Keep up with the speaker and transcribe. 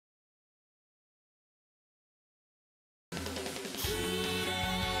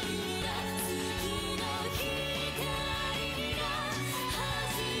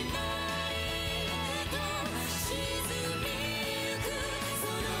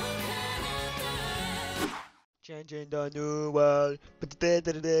Changing the new world. Changing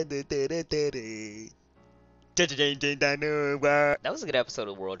the new world. That was a good episode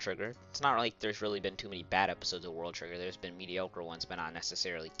of World Trigger. It's not like there's really been too many bad episodes of World Trigger. There's been mediocre ones, but not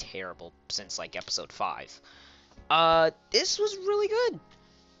necessarily terrible since like episode 5. This was really good.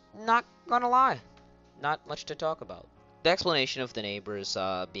 Not gonna lie. Not much to talk about. The explanation of the neighbors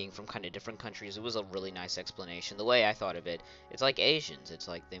being from kind of different countries, it was a really nice explanation. The way I thought of it, it's like Asians. It's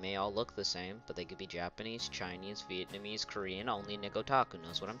like they may all look the same, but they could be Japanese, Chinese, Vietnamese, Korean. Only Nikotaku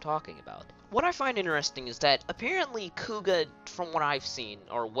knows what I'm talking about. What I find interesting is that apparently Kuga, from what I've seen,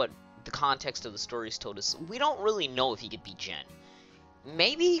 or what the context of the stories told us, we don't really know if he could be Jin.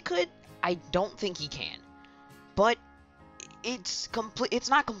 Maybe he could. I don't think he can. But it's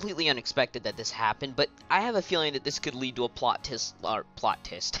not completely unexpected that this happened, but I have a feeling that this could lead to a plot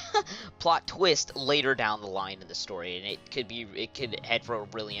twist later down the line in the story, and it could head for a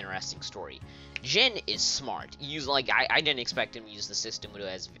really interesting story. Jin is smart. I didn't expect him to use the system to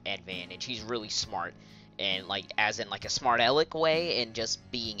his advantage. He's really smart, and as in a smart aleck way, and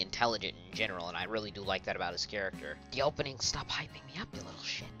just being intelligent in general, and I really do like that about his character. The opening, stop hyping me up, you little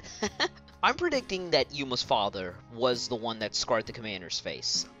shit. I'm predicting that Yuma's father was the one that scarred the commander's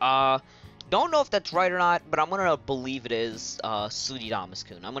face. Don't know if that's right or not, but I'm gonna believe it is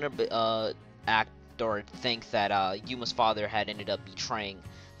Tsuridama's-kun. I'm gonna act or think that Yuma's father had ended up betraying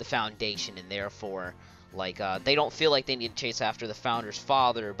the Foundation, and therefore, they don't feel like they need to chase after the founder's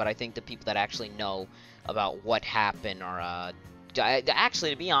father, but I think the people that actually know about what happened are,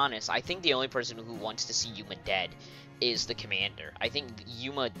 actually, to be honest, I think the only person who wants to see Yuma dead is the commander. I think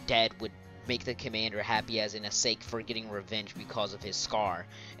Yuma dead would make the commander happy, as in a sake for getting revenge because of his scar,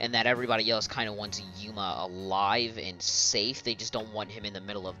 and that everybody else kind of wants Yuma alive and safe. They just don't want him in the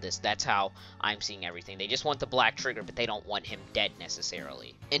middle of this. That's how I'm seeing everything. They just want the Black Trigger, but they don't want him dead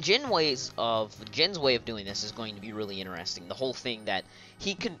necessarily. And Jin's way of doing this is going to be really interesting. The whole thing that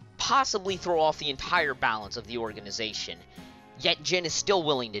he could possibly throw off the entire balance of the organization, yet Jin is still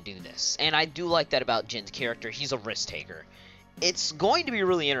willing to do this. And I do like that about Jin's character. He's a risk taker. It's going to be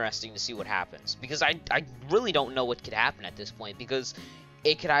really interesting to see what happens, because I really don't know what could happen at this point, because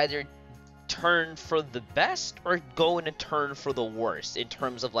it could either turn for the best or go in a turn for the worst in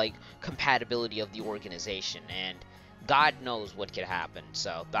terms of compatibility of the organization, and God knows what could happen.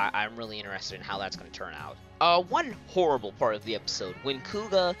 So I'm really interested in how that's going to turn out. One horrible part of the episode, when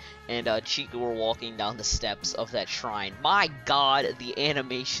Kuga and Chika were walking down the steps of that shrine, my God, the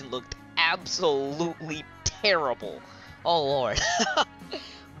animation looked absolutely terrible. Oh lord.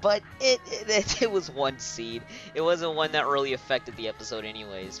 But it was one scene. It wasn't one that really affected the episode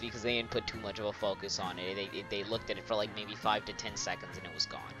anyways, because they didn't put too much of a focus on it. They looked at it for maybe 5 to 10 seconds and it was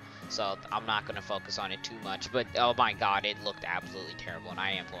gone. So I'm not going to focus on it too much, but oh my God, it looked absolutely terrible, and I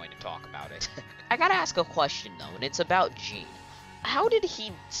am going to talk about it. I gotta ask a question though, and it's about Jin. How did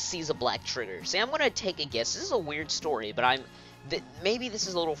he seize a Black Trigger? See, I'm going to take a guess. This is a weird story, but maybe this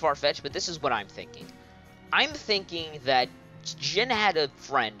is a little far-fetched, but this is what I'm thinking. I'm thinking that Jin had a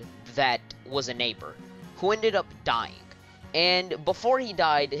friend that was a neighbor who ended up dying. And before he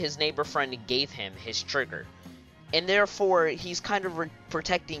died, his neighbor friend gave him his trigger. And therefore, he's kind of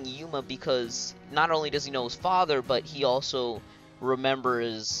protecting Yuma, because not only does he know his father, but he also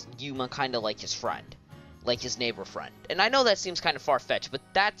remembers Yuma kind of like his friend. Like his neighbor friend. And I know that seems kind of far-fetched, but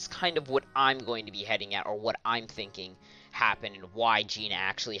that's kind of what I'm going to be heading at, or what I'm thinking happened, and why Gina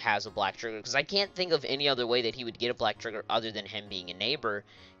actually has a Black Trigger, because I can't think of any other way that he would get a Black Trigger other than him being a neighbor.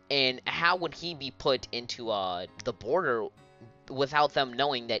 And how would he be put into the border without them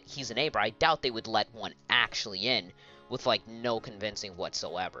knowing that he's a neighbor? I doubt they would let one actually in with no convincing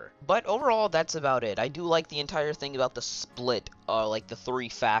whatsoever. But overall, that's about it. I do like the entire thing about the split, the 3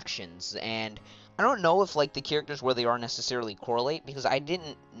 factions, and I don't know if the characters where they are necessarily correlate, because I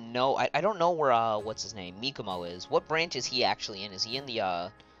didn't know. I don't know where what's his name, Mikumo, is. What branch is he actually in? Is he in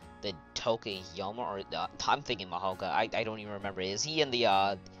the Tokuyama, or I'm thinking Mahoka. I don't even remember. Is he in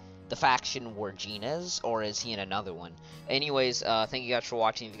the faction where Jin is, or is he in another one? Anyways, thank you guys for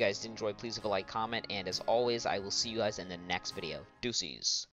watching. If you guys did enjoy, please leave a like, comment, and as always, I will see you guys in the next video. Deuces.